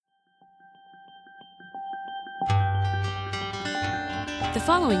The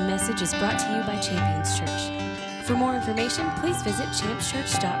following message is brought to you by Champions Church. For more information, please visit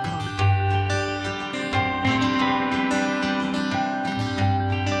championschurch.com.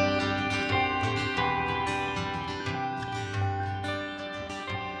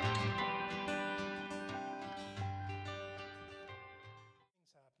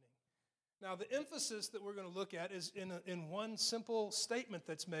 Now, the emphasis that we're going to look at is in one simple statement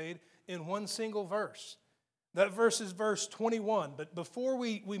that's made in one single verse. That verse is verse 21. But before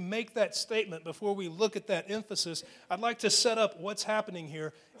we make that statement, before we look at that emphasis, I'd like to set up what's happening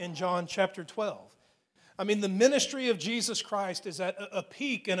here in John chapter 12. I mean, the ministry of Jesus Christ is at a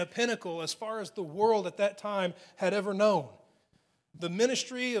peak and a pinnacle as far as the world at that time had ever known. The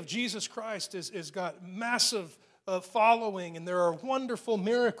ministry of Jesus Christ is got massive following, and there are wonderful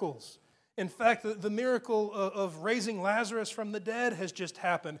miracles. In fact, the miracle of raising Lazarus from the dead has just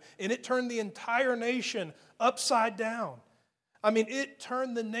happened, and it turned the entire nation upside down. I mean, it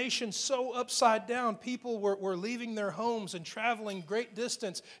turned the nation so upside down, people were leaving their homes and traveling great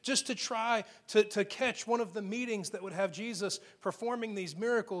distance just to try to catch one of the meetings that would have Jesus performing these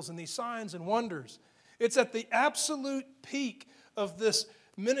miracles and these signs and wonders. It's at the absolute peak of this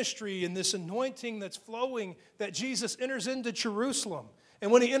ministry and this anointing that's flowing that Jesus enters into Jerusalem. And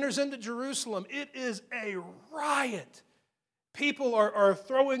when he enters into Jerusalem, it is a riot. People are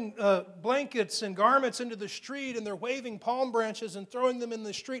throwing blankets and garments into the street, and they're waving palm branches and throwing them in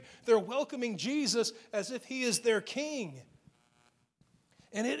the street. They're welcoming Jesus as if he is their king.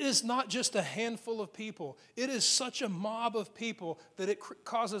 And it is not just a handful of people. It is such a mob of people that it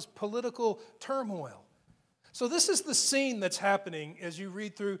causes political turmoil. So this is the scene that's happening as you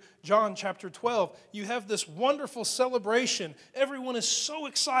read through John chapter 12. You have this wonderful celebration. Everyone is so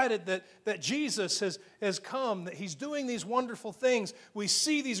excited that Jesus has come, that he's doing these wonderful things. We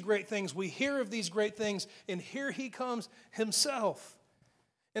see these great things. We hear of these great things. And here he comes himself.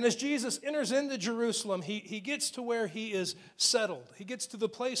 And as Jesus enters into Jerusalem, he gets to where he is settled. He gets to the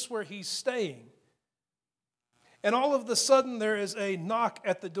place where he's staying. And all of a sudden there is a knock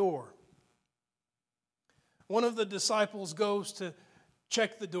at the door. One of the disciples goes to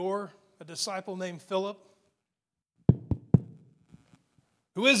check the door, a disciple named Philip.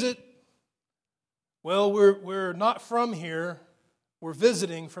 Who is it? Well, we're not from here. We're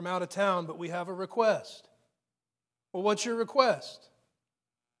visiting from out of town, but we have a request. Well, what's your request?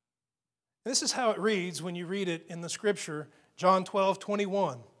 This is how it reads when you read it in the scripture, John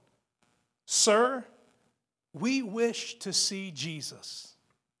 12:21. Sir, we wish to see Jesus.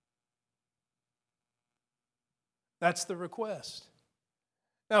 That's the request.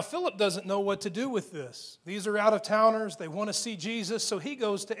 Now, Philip doesn't know what to do with this. These are out-of-towners. They want to see Jesus, so he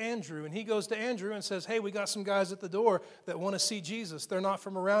goes to Andrew. And he goes to Andrew and says, hey, we got some guys at the door that want to see Jesus. They're not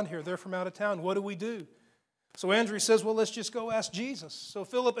from around here. They're from out of town. What do we do? So Andrew says, well, let's just go ask Jesus. So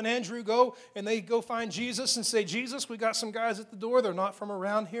Philip and Andrew go, and they go find Jesus and say, Jesus, we got some guys at the door. They're not from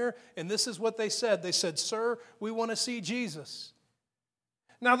around here. And this is what they said. They said, sir, we want to see Jesus.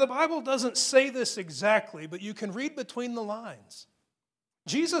 Now, the Bible doesn't say this exactly, but you can read between the lines.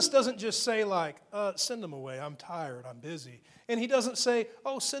 Jesus doesn't just say like, send them away, I'm tired, I'm busy. And he doesn't say,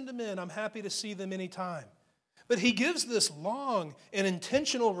 oh, send them in, I'm happy to see them anytime. But he gives this long and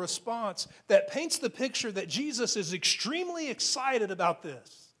intentional response that paints the picture that Jesus is extremely excited about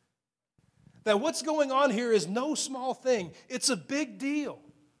this. That what's going on here is no small thing, it's a big deal.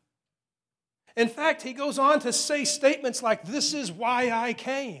 In fact, he goes on to say statements like, this is why I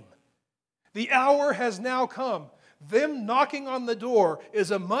came. The hour has now come. Them knocking on the door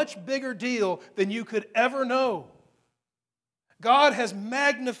is a much bigger deal than you could ever know. God has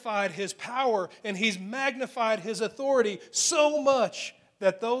magnified his power and he's magnified his authority so much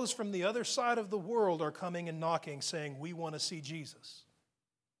that those from the other side of the world are coming and knocking saying, we want to see Jesus.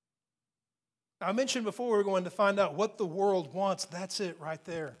 Now, I mentioned before we're going to find out what the world wants. That's it right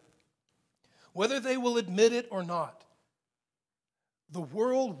there. Whether they will admit it or not, the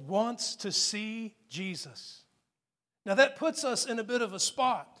world wants to see Jesus. Now that puts us in a bit of a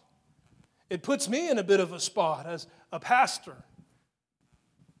spot. It puts me in a bit of a spot as a pastor.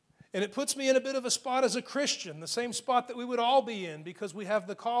 And it puts me in a bit of a spot as a Christian, the same spot that we would all be in because we have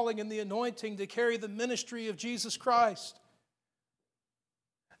the calling and the anointing to carry the ministry of Jesus Christ.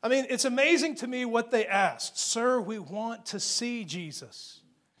 I mean, it's amazing to me what they asked. Sir, we want to see Jesus.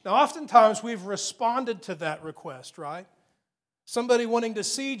 Now, oftentimes we've responded to that request, right? Somebody wanting to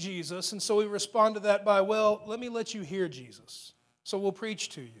see Jesus, and so we respond to that by, well, let me let you hear Jesus. So we'll preach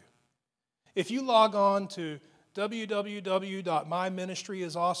to you. If you log on to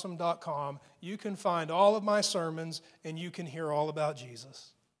www.myministryisawesome.com, you can find all of my sermons and you can hear all about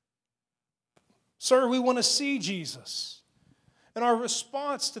Jesus. Sir, we want to see Jesus. And our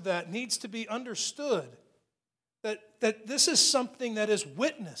response to that needs to be understood. That this is something that is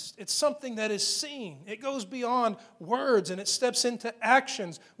witnessed. It's something that is seen. It goes beyond words and it steps into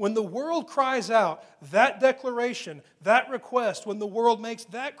actions. When the world cries out that declaration, that request, when the world makes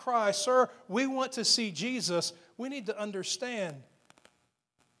that cry, "Sir, we want to see Jesus," we need to understand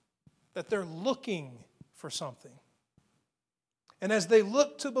that they're looking for something. And as they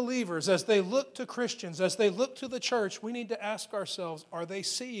look to believers, as they look to Christians, as they look to the church, we need to ask ourselves, are they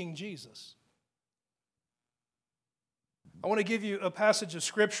seeing Jesus? I want to give you a passage of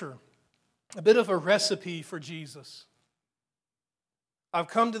Scripture, a bit of a recipe for Jesus. I've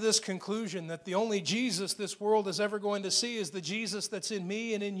come to this conclusion that the only Jesus this world is ever going to see is the Jesus that's in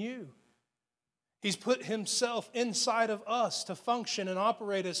me and in you. He's put himself inside of us to function and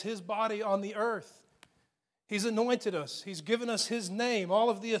operate as his body on the earth. He's anointed us. He's given us his name, all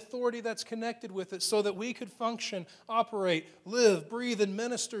of the authority that's connected with it, so that we could function, operate, live, breathe, and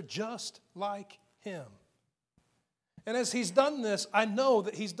minister just like him. And as he's done this, I know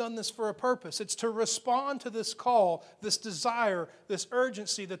that he's done this for a purpose. It's to respond to this call, this desire, this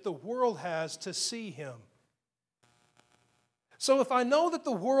urgency that the world has to see him. So if I know that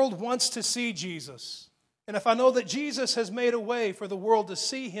the world wants to see Jesus, and if I know that Jesus has made a way for the world to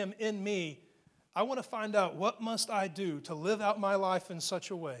see him in me, I want to find out, what must I do to live out my life in such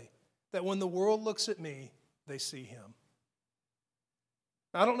a way that when the world looks at me, they see him.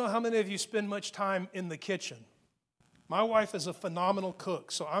 Now, I don't know how many of you spend much time in the kitchen. My wife is a phenomenal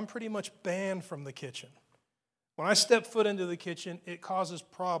cook, so I'm pretty much banned from the kitchen. When I step foot into the kitchen, it causes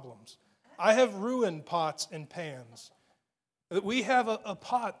problems. I have ruined pots and pans. We have a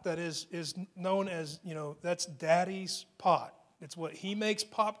pot that is known as, that's Daddy's pot. It's what he makes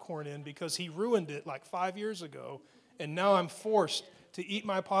popcorn in because he ruined it like 5 years ago, and now I'm forced to eat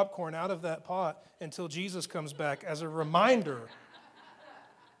my popcorn out of that pot until Jesus comes back as a reminder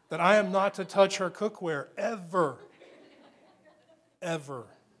that I am not to touch her cookware ever. Ever.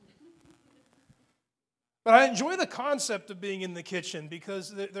 But I enjoy the concept of being in the kitchen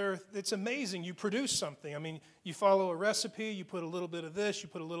because it's amazing. You produce something. I mean, you follow a recipe, you put a little bit of this, you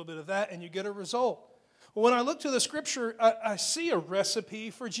put a little bit of that, and you get a result. Well, when I look to the Scripture, I see a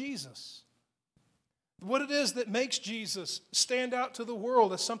recipe for Jesus. What it is that makes Jesus stand out to the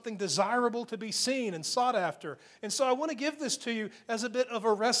world as something desirable to be seen and sought after. And so I want to give this to you as a bit of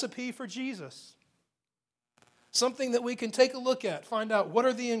a recipe for Jesus. Something that we can take a look at, find out what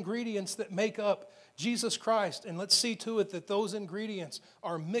are the ingredients that make up Jesus Christ, and let's see to it that those ingredients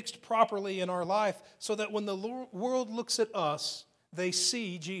are mixed properly in our life so that when the world looks at us, they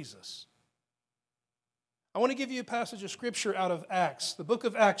see Jesus. I want to give you a passage of Scripture out of Acts, the book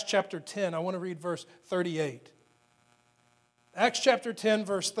of Acts chapter 10. I want to read verse 38. Acts chapter 10,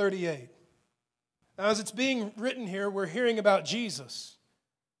 verse 38. Now, as it's being written here, we're hearing about Jesus.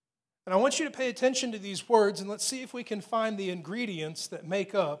 And I want you to pay attention to these words, and let's see if we can find the ingredients that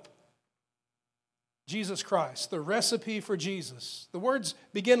make up Jesus Christ, the recipe for Jesus. The words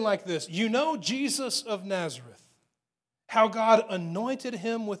begin like this: "You know Jesus of Nazareth, how God anointed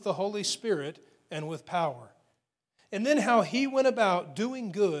him with the Holy Spirit and with power, and then how he went about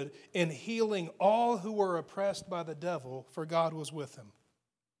doing good and healing all who were oppressed by the devil, for God was with him."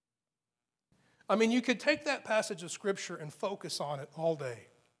 I mean, you could take that passage of Scripture and focus on it all day.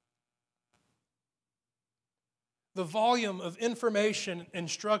 The volume of information,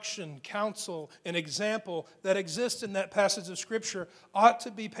 instruction, counsel, and example that exists in that passage of Scripture ought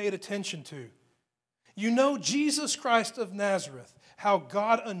to be paid attention to. You know Jesus Christ of Nazareth, how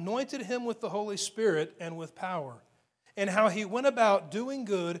God anointed him with the Holy Spirit and with power, and how he went about doing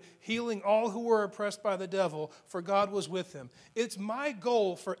good, healing all who were oppressed by the devil, for God was with him. It's my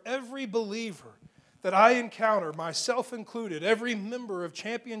goal for every believer that I encounter, myself included, every member of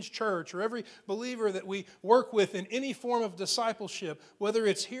Champions Church or every believer that we work with in any form of discipleship, whether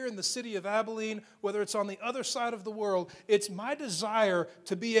it's here in the city of Abilene, whether it's on the other side of the world, it's my desire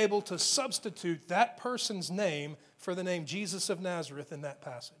to be able to substitute that person's name for the name Jesus of Nazareth in that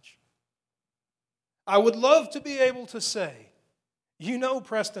passage. I would love to be able to say, you know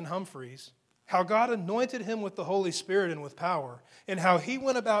Preston Humphreys, how God anointed him with the Holy Spirit and with power, and how he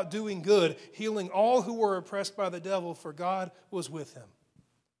went about doing good, healing all who were oppressed by the devil, for God was with him.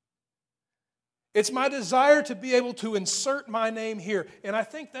 It's my desire to be able to insert my name here, and I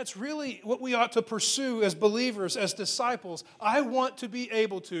think that's really what we ought to pursue as believers, as disciples. I want to be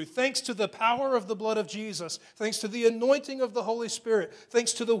able to, thanks to the power of the blood of Jesus, thanks to the anointing of the Holy Spirit,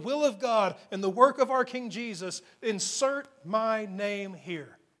 thanks to the will of God and the work of our King Jesus, insert my name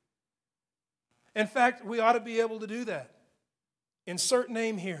here. In fact, we ought to be able to do that. Insert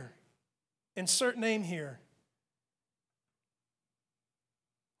name here. Insert name here.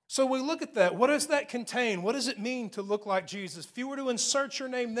 So we look at that. What does that contain? What does it mean to look like Jesus? If you were to insert your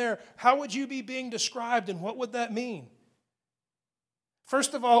name there, how would you be being described and what would that mean?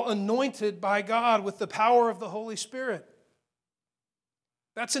 First of all, anointed by God with the power of the Holy Spirit.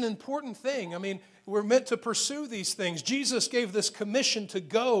 That's an important thing. I mean, we're meant to pursue these things. Jesus gave this commission to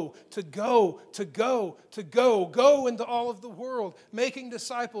go, to go, to go, to go. Go into all of the world, making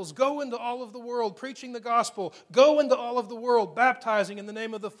disciples. Go into all of the world, preaching the gospel. Go into all of the world, baptizing in the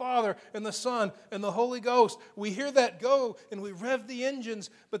name of the Father and the Son and the Holy Ghost. We hear that go and we rev the engines,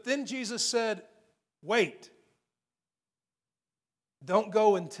 but then Jesus said, wait. Don't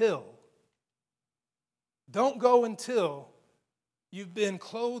go until. Don't go until you've been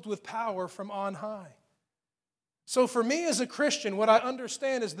clothed with power from on high. So for me as a Christian, what I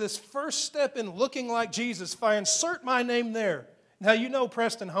understand is this first step in looking like Jesus. If I insert my name there, now you know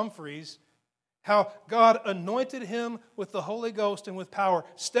Preston Humphreys, how God anointed him with the Holy Ghost and with power.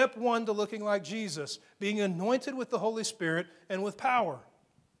 Step one to looking like Jesus, being anointed with the Holy Spirit and with power.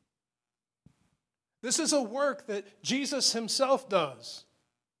 This is a work that Jesus himself does.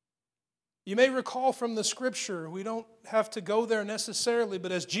 You may recall from the scripture, we don't have to go there necessarily,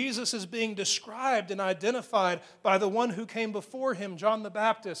 but as Jesus is being described and identified by the one who came before him, John the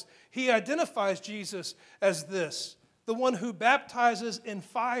Baptist, he identifies Jesus as this, the one who baptizes in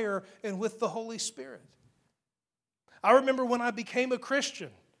fire and with the Holy Spirit. I remember when I became a Christian.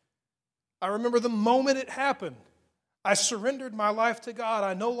 I remember the moment it happened. I surrendered my life to God.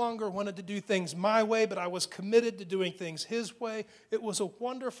 I no longer wanted to do things my way, but I was committed to doing things His way. It was a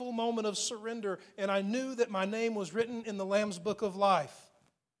wonderful moment of surrender, and I knew that my name was written in the Lamb's Book of Life.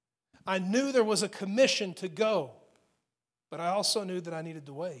 I knew there was a commission to go, but I also knew that I needed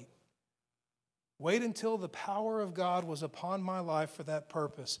to wait. Wait until the power of God was upon my life for that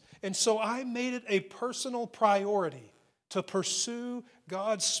purpose. And so I made it a personal priority to pursue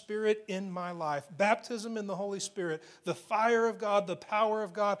God's Spirit in my life. Baptism in the Holy Spirit, the fire of God, the power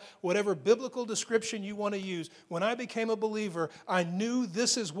of God, whatever biblical description you want to use. When I became a believer, I knew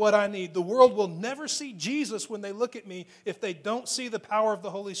this is what I need. The world will never see Jesus when they look at me if they don't see the power of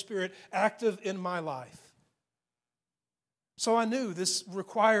the Holy Spirit active in my life. So I knew this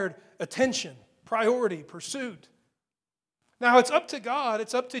required attention, priority, pursuit. Now, it's up to God,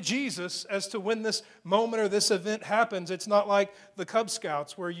 it's up to Jesus as to when this moment or this event happens. It's not like the Cub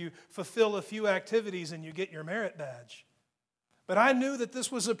Scouts where you fulfill a few activities and you get your merit badge. But I knew that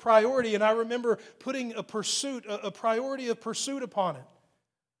this was a priority, and I remember putting a priority of pursuit upon it.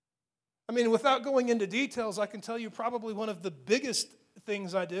 I mean, without going into details, I can tell you probably one of the biggest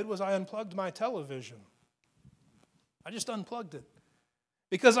things I did was I unplugged my television. I just unplugged it.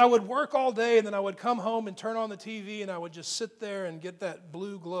 Because I would work all day and then I would come home and turn on the TV and I would just sit there and get that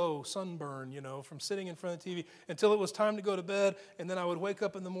blue glow sunburn, from sitting in front of the TV until it was time to go to bed, and then I would wake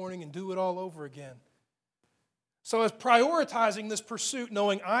up in the morning and do it all over again. So as prioritizing this pursuit,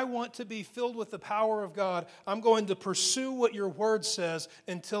 knowing I want to be filled with the power of God, I'm going to pursue what your word says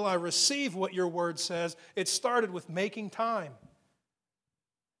until I receive what your word says. It started with making time.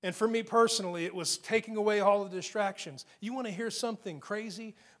 And for me personally, it was taking away all the distractions. You want to hear something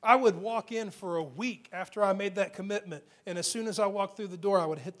crazy? I would walk in for a week after I made that commitment, and as soon as I walked through the door, I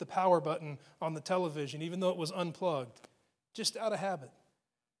would hit the power button on the television, even though it was unplugged, just out of habit.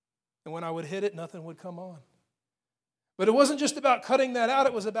 And when I would hit it, nothing would come on. But it wasn't just about cutting that out,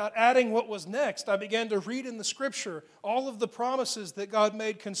 it was about adding what was next. I began to read in the Scripture all of the promises that God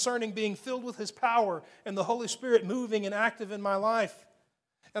made concerning being filled with His power and the Holy Spirit moving and active in my life.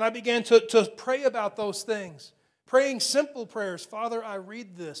 And I began to pray about those things, praying simple prayers. Father, I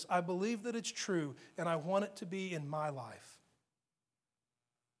read this. I believe that it's true, and I want it to be in my life.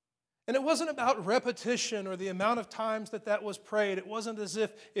 And it wasn't about repetition or the amount of times that was prayed. It wasn't as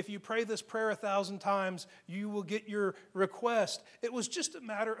if you pray this prayer 1,000 times, you will get your request. It was just a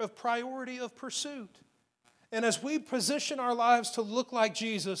matter of priority of pursuit. And as we position our lives to look like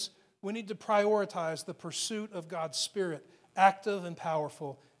Jesus, we need to prioritize the pursuit of God's Spirit, active and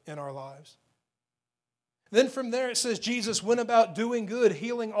powerful in our lives. Then from there it says Jesus went about doing good,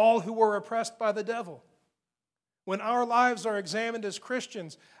 healing all who were oppressed by the devil. When our lives are examined as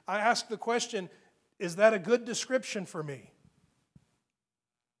Christians, I ask the question, is that a good description for me?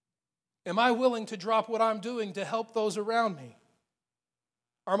 Am I willing to drop what I'm doing to help those around me?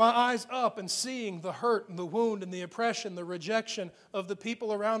 Are my eyes up and seeing the hurt and the wound and the oppression, the rejection of the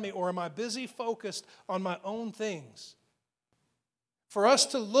people around me, or am I busy focused on my own things? For us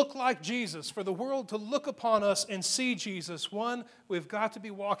to look like Jesus, for the world to look upon us and see Jesus, one, we've got to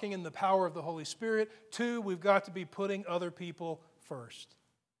be walking in the power of the Holy Spirit. Two, we've got to be putting other people first.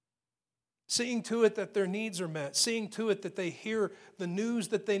 seeing to it that their needs are met, seeing to it that they hear the news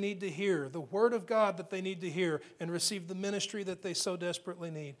that they need to hear, the Word of God that they need to hear, and receive the ministry that they so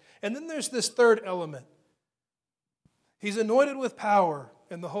desperately need. And then there's this third element. He's anointed with power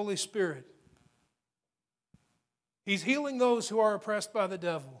and the Holy Spirit. He's healing those who are oppressed by the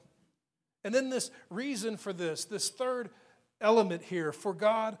devil. And then this reason for this third element here, for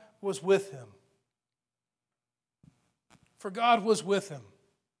God was with him. For God was with him.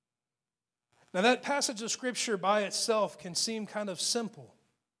 Now that passage of Scripture by itself can seem kind of simple.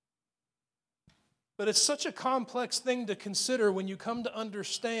 But it's such a complex thing to consider when you come to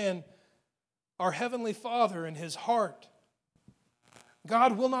understand our Heavenly Father and His heart.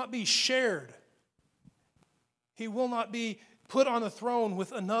 God will not be shared. He will not be put on a throne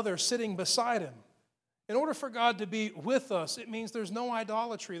with another sitting beside Him. In order for God to be with us, it means there's no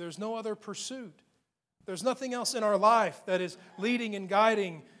idolatry, there's no other pursuit. There's nothing else in our life that is leading and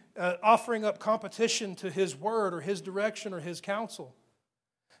guiding, offering up competition to His word or His direction or His counsel.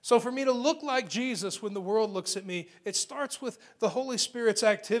 So for me to look like Jesus when the world looks at me, it starts with the Holy Spirit's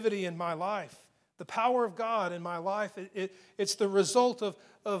activity in my life. The power of God in my life, it's the result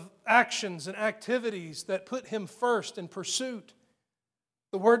of actions and activities that put Him first in pursuit.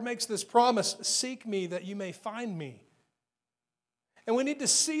 The Word makes this promise, seek me that you may find me. And we need to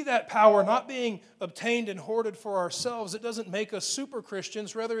see that power not being obtained and hoarded for ourselves. It doesn't make us super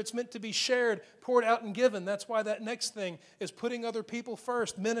Christians. Rather, it's meant to be shared, poured out, and given. That's why that next thing is putting other people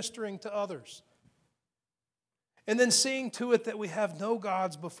first, ministering to others. And then seeing to it that we have no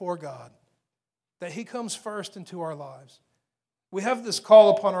gods before God, that He comes first into our lives. We have this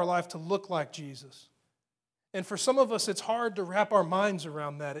call upon our life to look like Jesus. And for some of us, it's hard to wrap our minds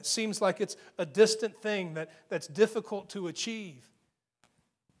around that. It seems like it's a distant thing that's difficult to achieve.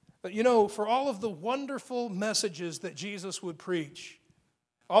 But you know, for all of the wonderful messages that Jesus would preach,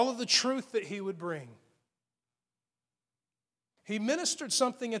 all of the truth that He would bring, He ministered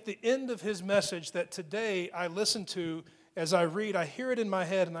something at the end of His message that today I listen to as I read. I hear it in my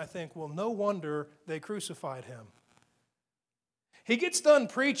head and I think, well, no wonder they crucified Him. He gets done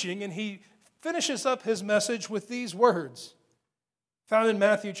preaching and He finishes up His message with these words, found in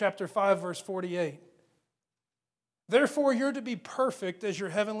Matthew chapter 5, verse 48. Therefore, you're to be perfect as your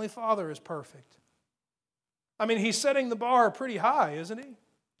heavenly Father is perfect. I mean, He's setting the bar pretty high, isn't He?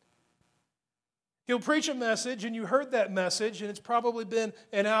 He'll preach a message, and you heard that message, and it's probably been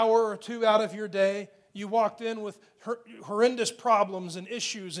an hour or two out of your day. You walked in with horrendous problems and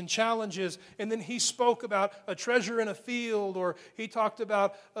issues and challenges, and then He spoke about a treasure in a field, or He talked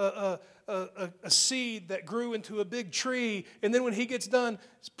about a seed that grew into a big tree. And then when He gets done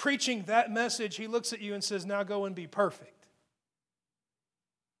preaching that message, He looks at you and says, now go and be perfect.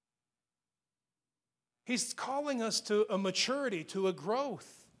 He's calling us to a maturity, to a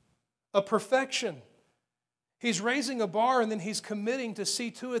growth, a perfection. He's raising a bar, and then He's committing to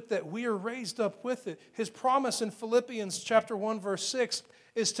see to it that we are raised up with it. His promise in Philippians chapter 1, verse 6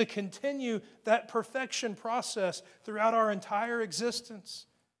 is to continue that perfection process throughout our entire existence.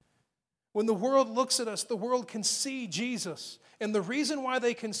 When the world looks at us, the world can see Jesus. And the reason why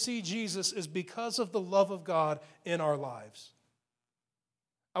they can see Jesus is because of the love of God in our lives.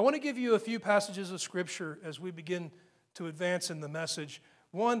 I want to give you a few passages of Scripture as we begin to advance in the message.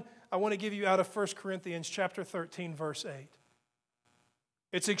 One, I want to give you out of 1 Corinthians chapter 13, verse 8.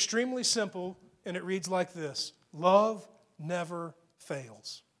 It's extremely simple, and it reads like this: love never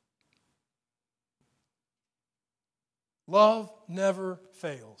fails. Love never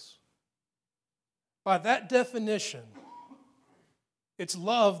fails. By that definition, it's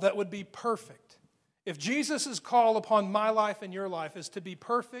love that would be perfect. If Jesus' call upon my life and your life is to be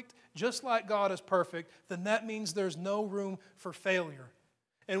perfect, just like God is perfect, then that means there's no room for failure.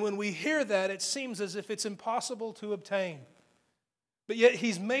 And when we hear that, it seems as if it's impossible to obtain. But yet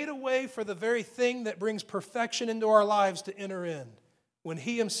He's made a way for the very thing that brings perfection into our lives to enter in, when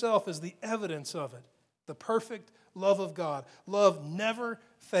He Himself is the evidence of it, the perfect love of God. Love never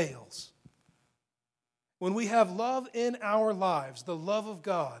fails. When we have love in our lives, the love of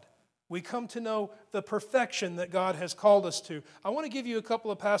God, we come to know the perfection that God has called us to. I want to give you a couple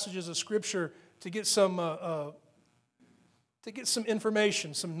of passages of Scripture to get some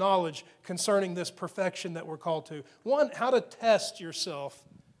information, some knowledge concerning this perfection that we're called to. One, how to test yourself.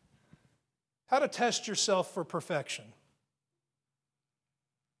 How to test yourself for perfection.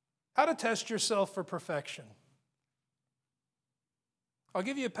 How to test yourself for perfection. I'll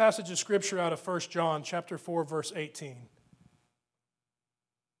give you a passage of Scripture out of 1 John chapter 4, verse 18.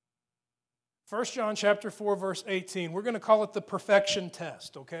 1 John chapter 4, verse 18. We're going to call it the perfection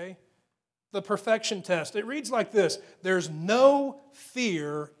test, okay? the perfection test. It reads like this: there's no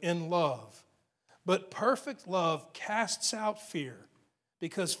fear in love, but perfect love casts out fear,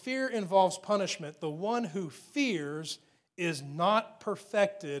 because fear involves punishment. The one who fears is not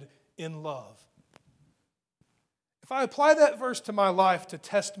perfected in love. If I apply that verse to my life to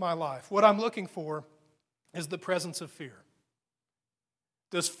test my life, what I'm looking for is the presence of fear.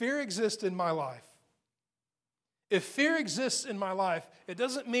 Does fear exist in my life? If fear exists in my life, it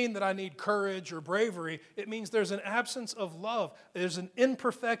doesn't mean that I need courage or bravery. It means there's an absence of love. There's an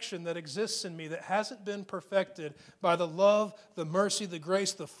imperfection that exists in me that hasn't been perfected by the love, the mercy, the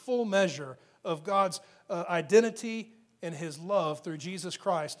grace, the full measure of God's identity and His love through Jesus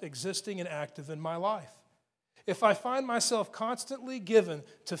Christ existing and active in my life. If I find myself constantly given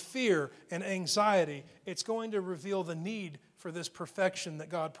to fear and anxiety, it's going to reveal the need for this perfection that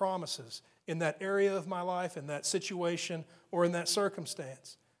God promises in that area of my life, in that situation, or in that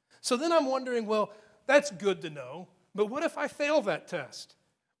circumstance. So then I'm wondering, well, that's good to know, but what if I fail that test?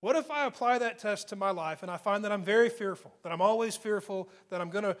 What if I apply that test to my life and I find that I'm very fearful, that I'm always fearful that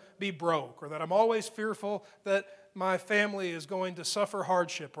I'm going to be broke, or that I'm always fearful that my family is going to suffer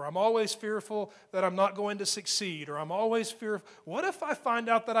hardship, or I'm always fearful that I'm not going to succeed, or I'm always fearful? What if I find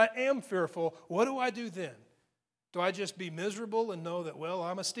out that I am fearful? What do I do then? Do I just be miserable and know that, well,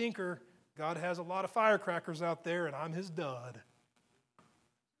 I'm a stinker, God has a lot of firecrackers out there, and I'm His dud?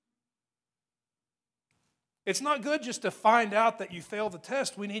 It's not good just to find out that you failed the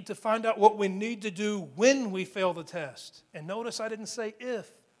test. We need to find out what we need to do when we fail the test. And notice I didn't say if,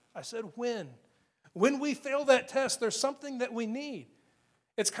 I said when. When we fail that test, there's something that we need.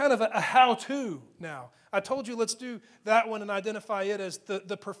 It's kind of a how-to now. I told you let's do that one and identify it as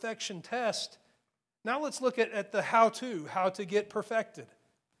the perfection test. Now let's look at the how-to, how to get perfected.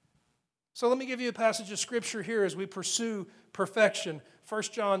 So let me give you a passage of Scripture here as we pursue perfection. 1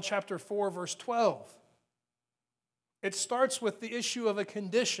 John chapter 4, verse 12. It starts with the issue of a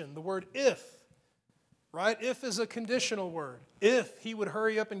condition, the word if. Right? If is a conditional word. If he would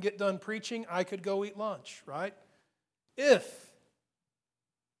hurry up and get done preaching, I could go eat lunch, right? If.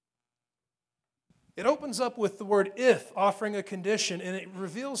 It opens up with the word if, offering a condition, and it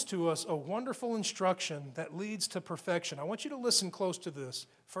reveals to us a wonderful instruction that leads to perfection. I want you to listen close to this.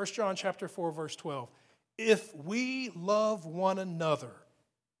 1 John chapter 4, verse 12. If we love one another,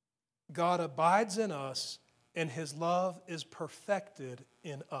 God abides in us, and His love is perfected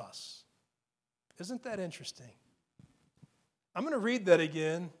in us. Isn't that interesting? I'm going to read that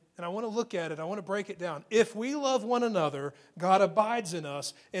again, and I want to look at it. I want to break it down. If we love one another, God abides in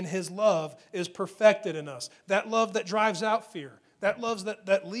us, and His love is perfected in us. That love that drives out fear. That love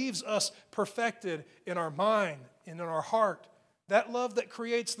that leaves us perfected in our mind and in our heart. That love that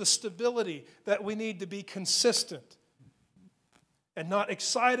creates the stability that we need to be consistent and not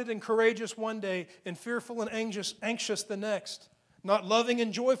excited and courageous one day and fearful and anxious the next. Not loving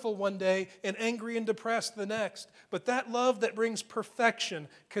and joyful one day and angry and depressed the next. But that love that brings perfection,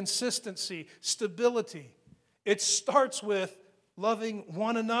 consistency, stability. It starts with loving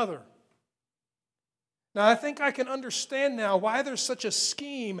one another. Now, I think I can understand now why there's such a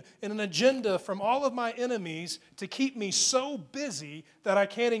scheme and an agenda from all of my enemies to keep me so busy that I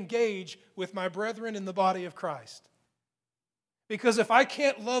can't engage with my brethren in the body of Christ. Because if I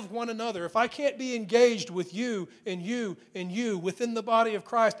can't love one another, if I can't be engaged with you and you and you within the body of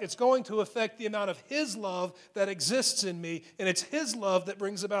Christ, it's going to affect the amount of His love that exists in me, and it's His love that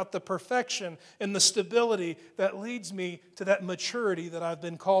brings about the perfection and the stability that leads me to that maturity that I've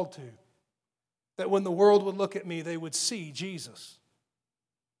been called to. That when the world would look at me, they would see Jesus.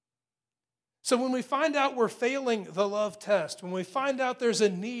 So when we find out we're failing the love test, when we find out there's a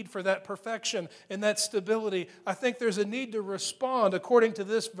need for that perfection and that stability, I think there's a need to respond according to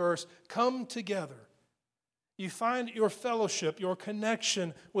this verse, come together. You find your fellowship, your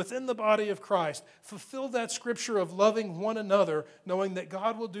connection within the body of Christ. Fulfill that scripture of loving one another, knowing that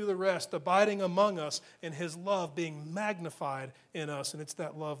God will do the rest, abiding among us and His love being magnified in us, and it's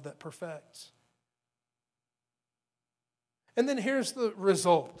that love that perfects. And then here's the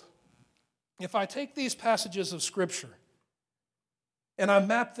result. If I take these passages of Scripture and I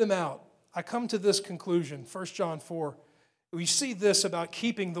map them out, I come to this conclusion, 1 John 4. We see this about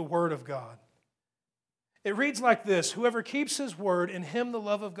keeping the Word of God. It reads like this: whoever keeps His word, in him the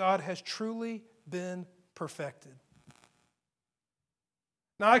love of God has truly been perfected.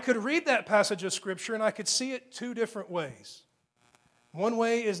 Now, I could read that passage of Scripture and I could see it two different ways. One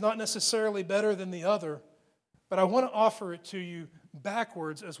way is not necessarily better than the other, but I want to offer it to you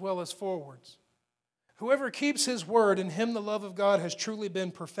backwards as well as forwards. Whoever keeps His word, in him the love of God has truly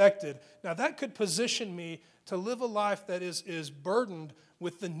been perfected. Now that could position me to live a life that is burdened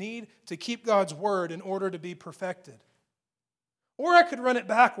with the need to keep God's word in order to be perfected. Or I could run it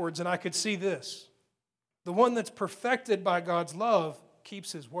backwards and I could see this. The one that's perfected by God's love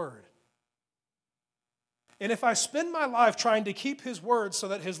keeps his word. And if I spend my life trying to keep his word so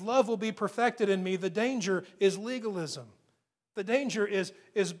that his love will be perfected in me, the danger is legalism. The danger is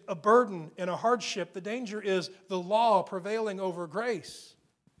a burden and a hardship. The danger is the law prevailing over grace.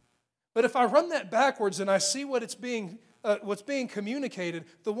 But if I run that backwards and I see what's being communicated,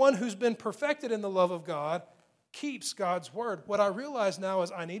 the one who's been perfected in the love of God keeps God's word. What I realize now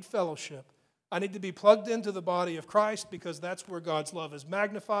is I need fellowship. I need to be plugged into the body of Christ because that's where God's love is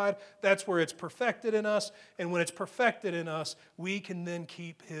magnified. That's where it's perfected in us. And when it's perfected in us, we can then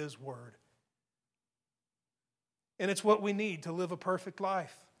keep his word. And it's what we need to live a perfect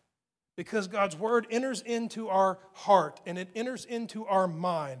life. Because God's word enters into our heart and it enters into our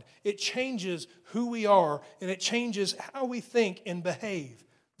mind. It changes who we are and it changes how we think and behave.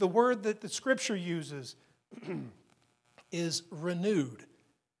 The word that the Scripture uses is renewed.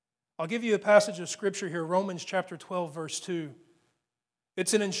 I'll give you a passage of Scripture here, Romans chapter 12, verse 2.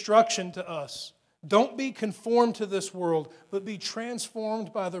 It's an instruction to us. Don't be conformed to this world, but be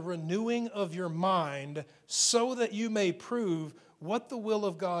transformed by the renewing of your mind so that you may prove what the will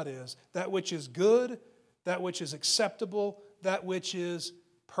of God is, that which is good, that which is acceptable, that which is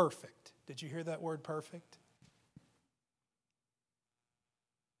perfect. Did you hear that word perfect?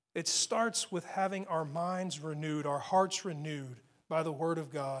 It starts with having our minds renewed, our hearts renewed by the Word of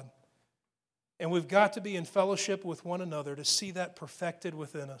God. And we've got to be in fellowship with one another to see that perfected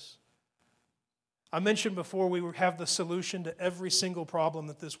within us. I mentioned before we have the solution to every single problem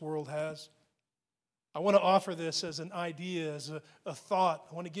that this world has. I want to offer this as an idea, as a thought.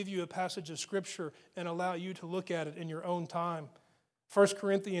 I want to give you a passage of Scripture and allow you to look at it in your own time. 1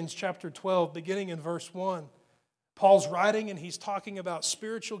 Corinthians chapter 12, beginning in verse 1. Paul's writing and he's talking about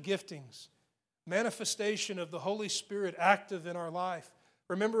spiritual giftings, manifestation of the Holy Spirit active in our life.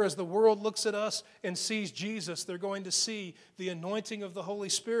 Remember, as the world looks at us and sees Jesus, they're going to see the anointing of the Holy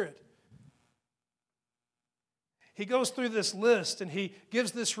Spirit. He goes through this list and he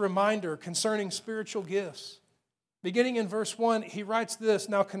gives this reminder concerning spiritual gifts. Beginning in verse 1, he writes this,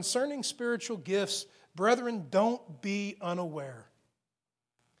 "Now concerning spiritual gifts, brethren, don't be unaware."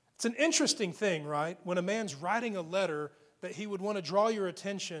 It's an interesting thing, right? When a man's writing a letter that he would want to draw your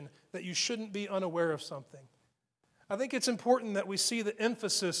attention that you shouldn't be unaware of something. I think it's important that we see the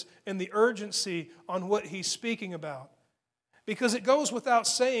emphasis and the urgency on what he's speaking about. Because it goes without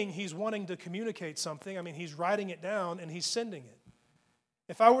saying he's wanting to communicate something. I mean, he's writing it down and he's sending it.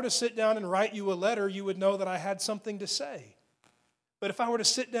 If I were to sit down and write you a letter, you would know that I had something to say. But if I were to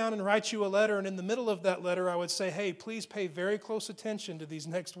sit down and write you a letter, and in the middle of that letter I would say, hey, please pay very close attention to these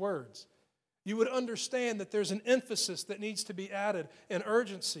next words, you would understand that there's an emphasis that needs to be added, an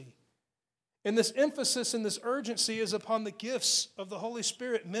urgency. And this emphasis and this urgency is upon the gifts of the Holy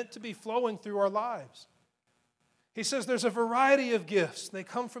Spirit meant to be flowing through our lives. He says there's a variety of gifts. They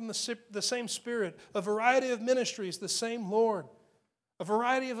come from the same Spirit. A variety of ministries, the same Lord. A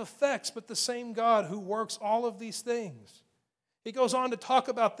variety of effects, but the same God who works all of these things. He goes on to talk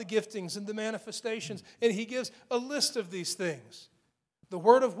about the giftings and the manifestations, and he gives a list of these things. The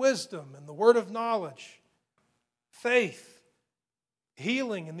word of wisdom and the word of knowledge, faith,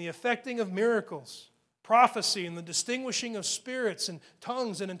 healing and the effecting of miracles, prophecy and the distinguishing of spirits and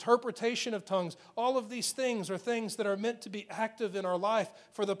tongues and interpretation of tongues. All of these things are things that are meant to be active in our life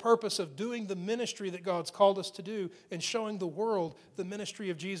for the purpose of doing the ministry that God's called us to do and showing the world the ministry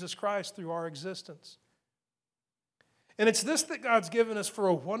of Jesus Christ through our existence. And it's this that God's given us for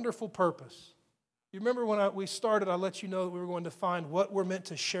a wonderful purpose. You remember when we started, I let you know that we were going to find what we're meant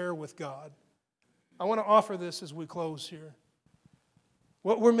to share with God. I want to offer this as we close here.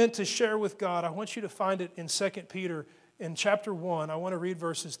 What we're meant to share with God, I want you to find it in 2 Peter in chapter 1. I want to read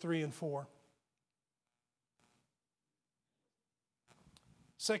verses 3 and 4.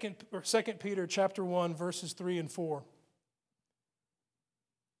 2 Peter chapter 1, verses 3 and 4.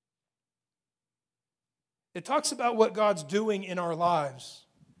 It talks about what God's doing in our lives.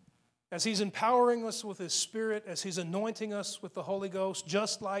 As He's empowering us with His Spirit, as He's anointing us with the Holy Ghost,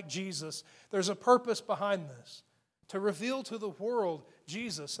 just like Jesus, there's a purpose behind this, to reveal to the world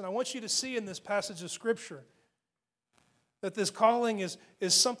Jesus. And I want you to see in this passage of Scripture that this calling is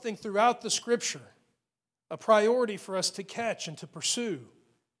something throughout the Scripture, a priority for us to catch and to pursue.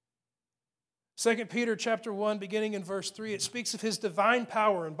 2 Peter chapter 1, beginning in verse 3, it speaks of His divine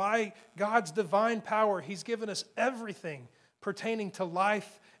power, and by God's divine power, He's given us everything pertaining to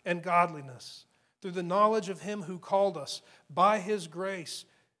life and godliness through the knowledge of Him who called us by His grace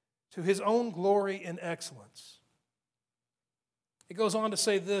to His own glory and excellence. It goes on to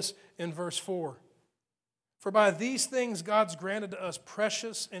say this in verse 4. For by these things God's granted to us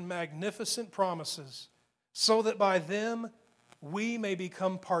precious and magnificent promises, so that by them we may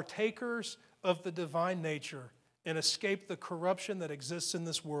become partakers of the divine nature and escape the corruption that exists in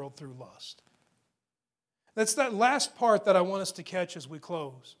this world through lust. That's that last part that I want us to catch as we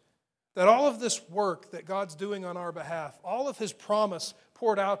close. That all of this work that God's doing on our behalf, all of His promise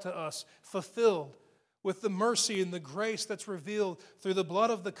poured out to us, fulfilled with the mercy and the grace that's revealed through the blood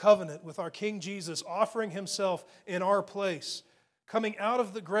of the covenant with our King Jesus offering Himself in our place, coming out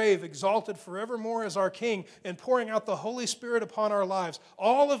of the grave, exalted forevermore as our King, and pouring out the Holy Spirit upon our lives.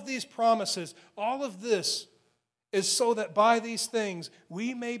 All of these promises, all of this is so that by these things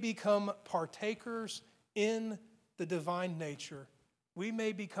we may become partakers in the divine nature. We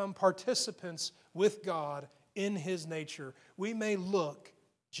may become participants with God in His nature. We may look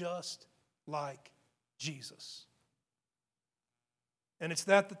just like Jesus. And it's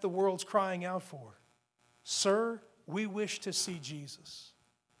that the world's crying out for. Sir, we wish to see Jesus.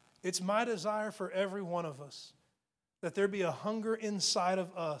 It's my desire for every one of us that there be a hunger inside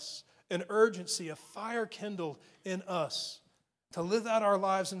of us, an urgency, a fire kindled in us to live out our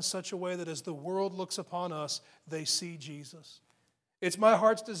lives in such a way that as the world looks upon us, they see Jesus. It's my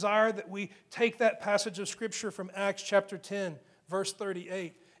heart's desire that we take that passage of Scripture from Acts chapter 10, verse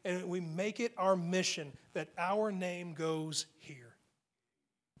 38, and we make it our mission that our name goes here.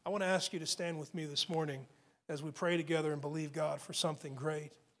 I want to ask you to stand with me this morning as we pray together and believe God for something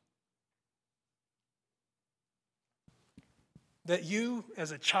great. That you,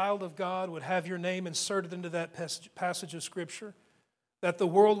 as a child of God, would have your name inserted into that passage of Scripture. That the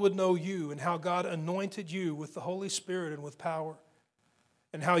world would know you and how God anointed you with the Holy Spirit and with power.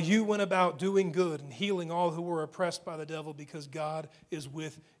 And how you went about doing good and healing all who were oppressed by the devil because God is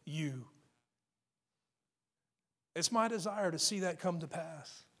with you. It's my desire to see that come to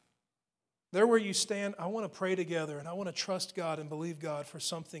pass. There where you stand, I want to pray together and I want to trust God and believe God for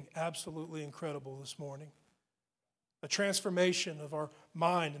something absolutely incredible this morning. A transformation of our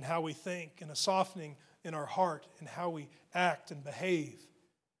mind and how we think, and a softening in our heart and how we act and behave,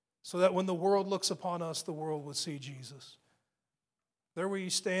 so that when the world looks upon us, the world would see Jesus. There where you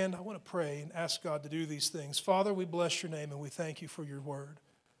stand, I want to pray and ask God to do these things. Father, we bless your name and we thank you for your word.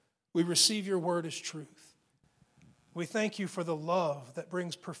 We receive your word as truth. We thank you for the love that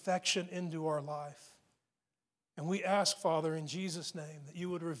brings perfection into our life. And we ask, Father, in Jesus' name, that you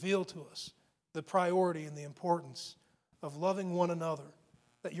would reveal to us the priority and the importance of loving one another,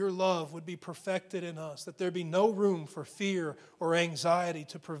 that your love would be perfected in us, that there be no room for fear or anxiety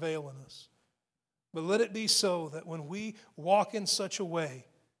to prevail in us. But let it be so that when we walk in such a way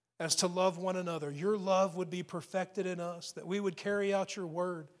as to love one another, your love would be perfected in us, that we would carry out your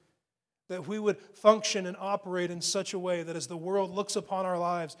word, that we would function and operate in such a way that as the world looks upon our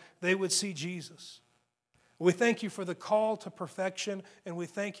lives, they would see Jesus. We thank you for the call to perfection, and we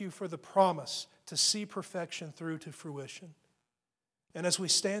thank you for the promise to see perfection through to fruition. And as we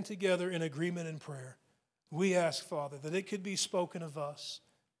stand together in agreement in prayer, we ask, Father, that it could be spoken of us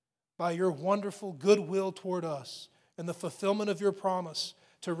by your wonderful goodwill toward us and the fulfillment of your promise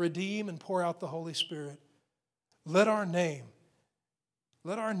to redeem and pour out the Holy Spirit. Let our name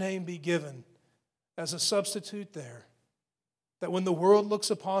be given as a substitute there, that when the world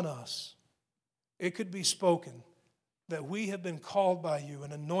looks upon us, it could be spoken that we have been called by you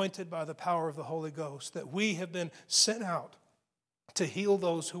and anointed by the power of the Holy Ghost, that we have been sent out to heal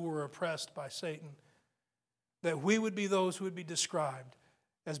those who were oppressed by Satan, that we would be those who would be described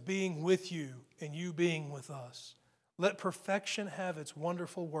as being with you and you being with us. Let perfection have its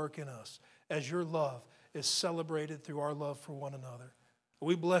wonderful work in us as your love is celebrated through our love for one another.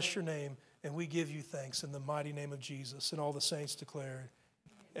 We bless your name and we give you thanks in the mighty name of Jesus. And all the saints declare,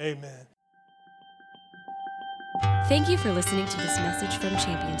 amen. Thank you for listening to this message from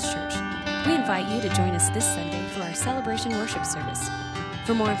Champions Church. We invite you to join us this Sunday for our celebration worship service.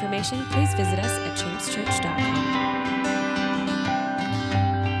 For more information, please visit us at championschurch.com.